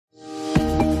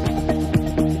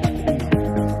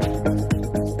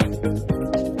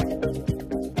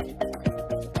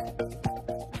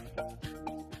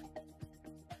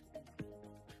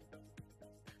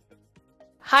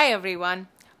Hi everyone,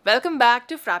 welcome back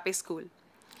to Frappe School.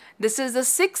 This is the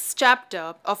sixth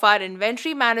chapter of our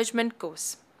inventory management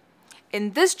course.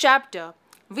 In this chapter,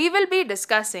 we will be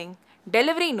discussing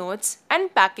delivery notes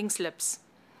and packing slips.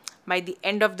 By the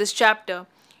end of this chapter,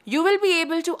 you will be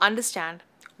able to understand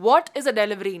what is a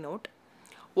delivery note,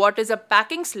 what is a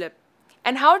packing slip,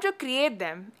 and how to create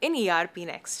them in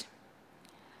ERPNext.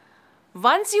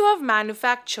 Once you have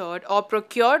manufactured or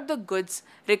procured the goods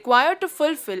required to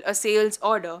fulfill a sales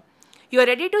order, you are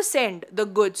ready to send the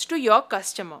goods to your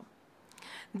customer.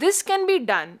 This can be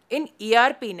done in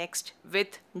ERPNext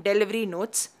with delivery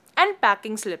notes and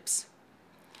packing slips.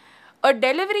 A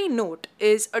delivery note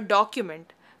is a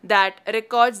document that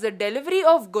records the delivery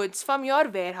of goods from your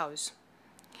warehouse.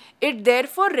 It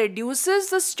therefore reduces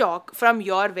the stock from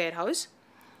your warehouse.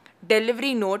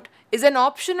 Delivery note is an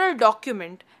optional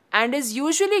document and is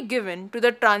usually given to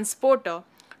the transporter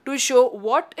to show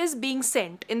what is being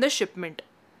sent in the shipment.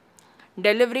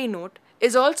 Delivery note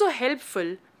is also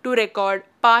helpful to record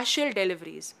partial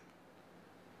deliveries.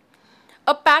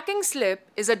 A packing slip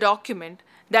is a document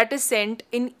that is sent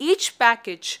in each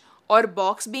package or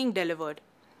box being delivered.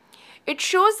 It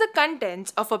shows the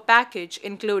contents of a package,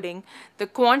 including the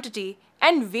quantity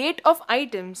and weight of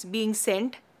items being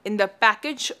sent in the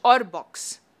package or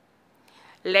box.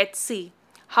 Let's see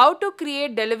how to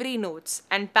create delivery notes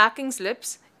and packing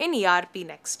slips in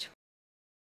ERPNext.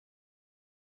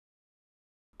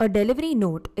 A delivery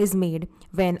note is made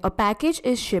when a package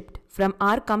is shipped from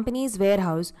our company's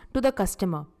warehouse to the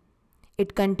customer.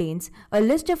 It contains a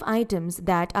list of items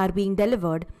that are being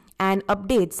delivered and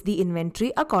updates the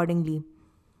inventory accordingly.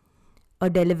 A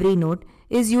delivery note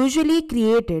is usually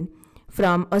created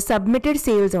from a submitted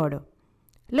sales order.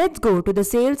 Let's go to the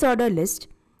sales order list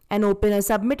and open a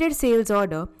submitted sales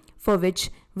order for which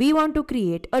we want to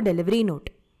create a delivery note.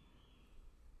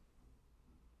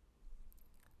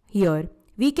 Here,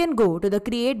 we can go to the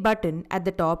Create button at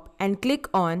the top and click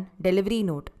on Delivery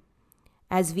Note.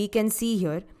 As we can see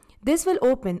here, this will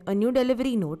open a new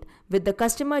delivery note with the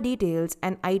customer details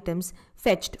and items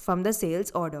fetched from the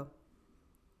sales order.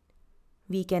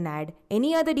 We can add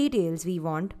any other details we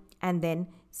want and then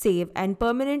save and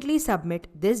permanently submit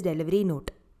this delivery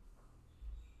note.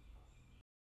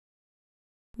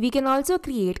 We can also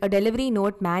create a delivery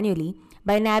note manually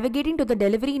by navigating to the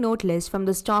delivery note list from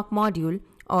the stock module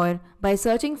or by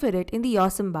searching for it in the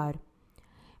Awesome bar.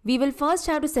 We will first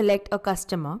have to select a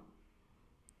customer.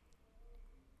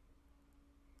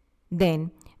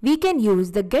 Then we can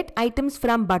use the Get Items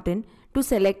From button to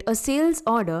select a sales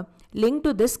order linked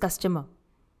to this customer.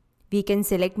 We can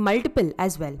select multiple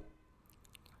as well.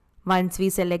 Once we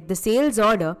select the sales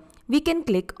order, we can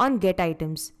click on Get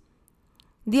Items.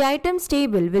 The items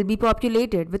table will be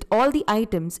populated with all the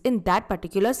items in that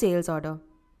particular sales order.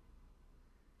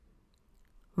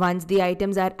 Once the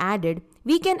items are added,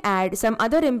 we can add some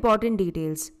other important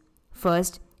details.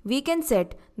 First, we can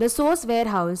set the source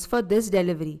warehouse for this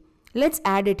delivery. Let's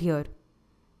add it here.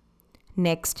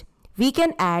 Next, we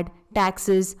can add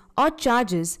taxes or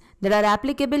charges that are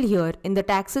applicable here in the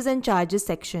taxes and charges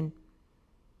section.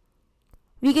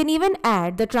 We can even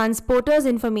add the transporter's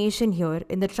information here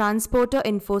in the transporter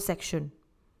info section.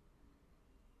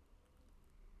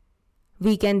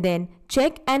 We can then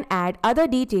check and add other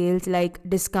details like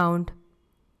discount,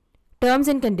 terms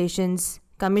and conditions,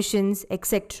 commissions,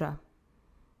 etc.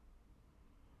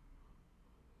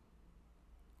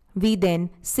 We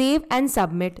then save and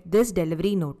submit this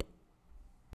delivery note.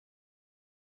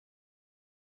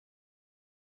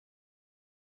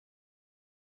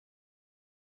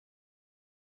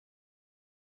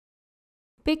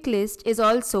 Pick list is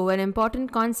also an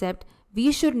important concept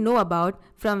we should know about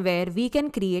from where we can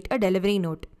create a delivery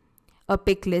note. A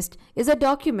pick list is a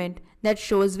document that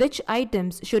shows which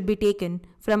items should be taken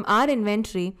from our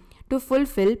inventory to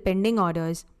fulfill pending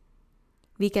orders.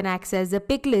 We can access the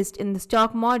pick list in the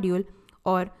stock module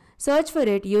or search for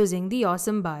it using the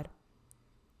Awesome bar.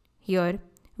 Here,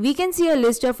 we can see a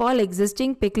list of all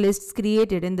existing pick lists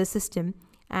created in the system,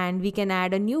 and we can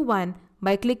add a new one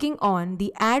by clicking on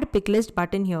the Add Pick List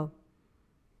button here.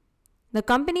 The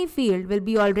company field will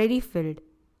be already filled.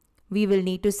 We will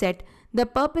need to set the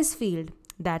purpose field,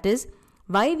 that is,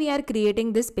 why we are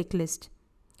creating this pick list.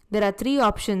 There are three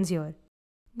options here.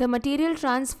 The material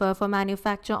transfer for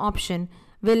manufacture option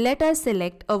will let us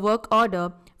select a work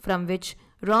order from which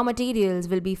raw materials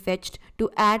will be fetched to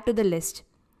add to the list.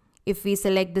 If we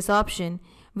select this option,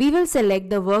 we will select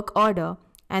the work order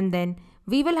and then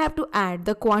we will have to add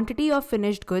the quantity of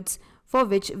finished goods for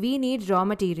which we need raw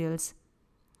materials.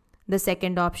 The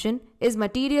second option is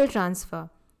material transfer.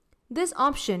 This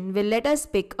option will let us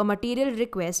pick a material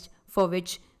request for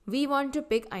which we want to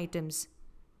pick items.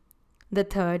 The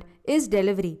third is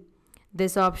delivery.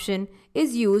 This option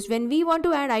is used when we want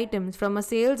to add items from a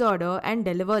sales order and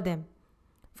deliver them.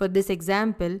 For this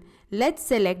example, let's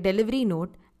select delivery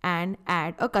note and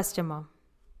add a customer.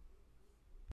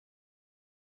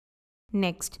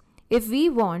 Next, if we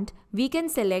want, we can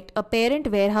select a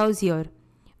parent warehouse here,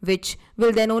 which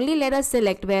will then only let us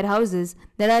select warehouses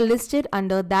that are listed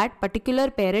under that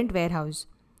particular parent warehouse.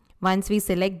 Once we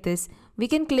select this, we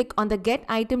can click on the Get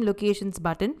Item Locations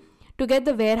button to get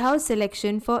the warehouse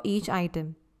selection for each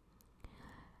item.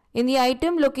 In the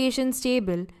item locations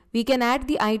table, we can add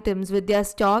the items with their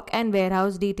stock and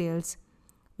warehouse details.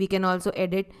 We can also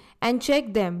edit and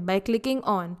check them by clicking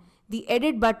on the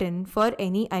Edit button for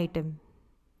any item.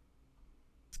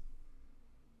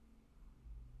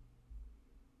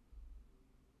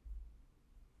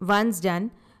 Once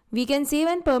done, we can save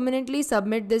and permanently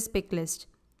submit this pick list.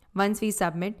 Once we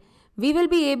submit, we will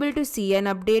be able to see an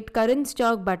Update Current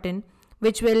Stock button,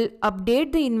 which will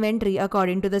update the inventory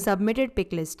according to the submitted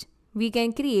pick list. We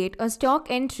can create a stock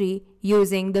entry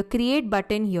using the Create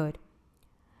button here.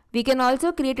 We can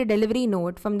also create a delivery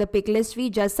note from the pick list we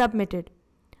just submitted.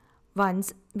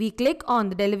 Once we click on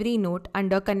the delivery note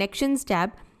under Connections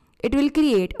tab, it will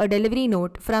create a delivery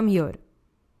note from here.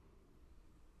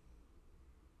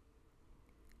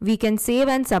 We can save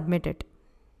and submit it.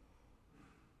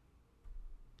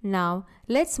 Now,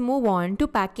 let's move on to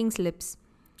packing slips.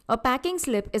 A packing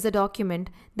slip is a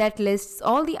document that lists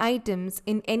all the items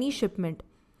in any shipment.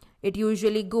 It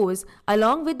usually goes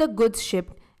along with the goods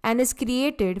shipped and is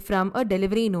created from a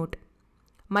delivery note.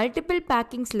 Multiple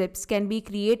packing slips can be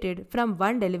created from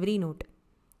one delivery note.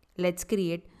 Let's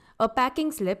create a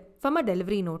packing slip from a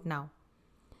delivery note now.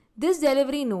 This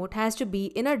delivery note has to be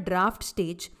in a draft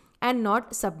stage and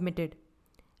not submitted.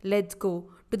 Let's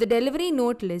go to the delivery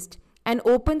note list and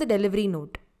open the delivery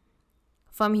note.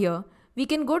 From here, we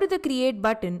can go to the Create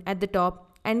button at the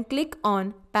top and click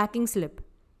on Packing Slip.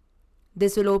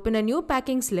 This will open a new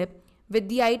packing slip with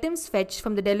the items fetched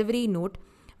from the delivery note,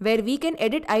 where we can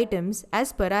edit items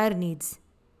as per our needs.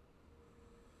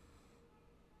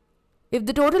 If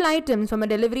the total items from a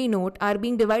delivery note are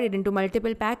being divided into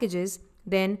multiple packages,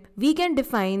 then we can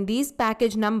define these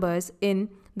package numbers in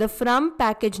the From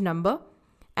Package Number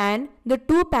and the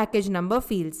To Package Number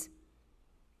fields.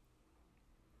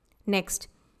 Next,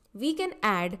 we can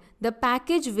add the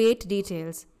package weight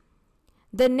details.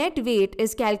 The net weight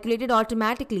is calculated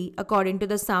automatically according to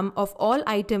the sum of all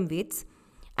item weights,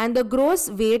 and the gross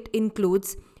weight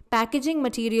includes packaging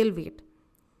material weight.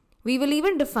 We will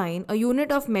even define a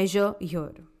unit of measure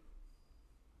here.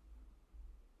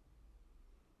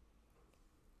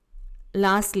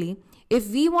 Lastly, if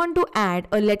we want to add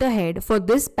a letterhead for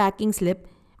this packing slip,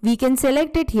 we can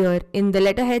select it here in the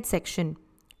letterhead section.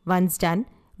 Once done,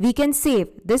 we can save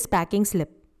this packing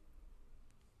slip.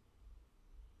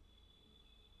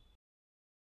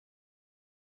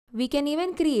 We can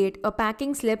even create a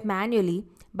packing slip manually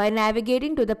by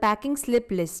navigating to the packing slip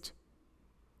list.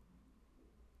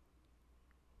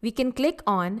 We can click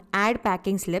on Add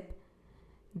Packing Slip.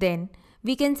 Then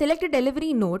we can select a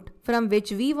delivery note from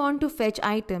which we want to fetch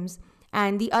items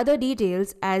and the other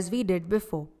details as we did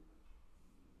before.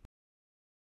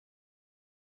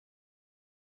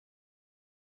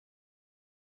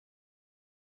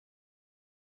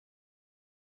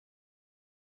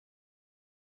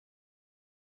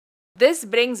 This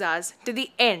brings us to the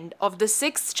end of the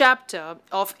 6th chapter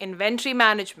of inventory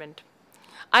management.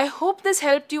 I hope this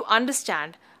helped you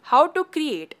understand how to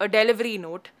create a delivery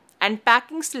note and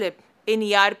packing slip in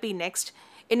ERPNext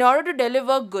in order to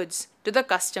deliver goods to the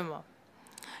customer.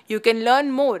 You can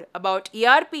learn more about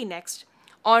ERPNext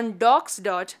on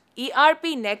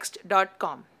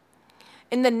docs.erpnext.com.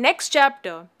 In the next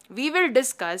chapter, we will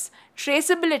discuss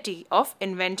traceability of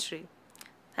inventory.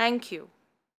 Thank you.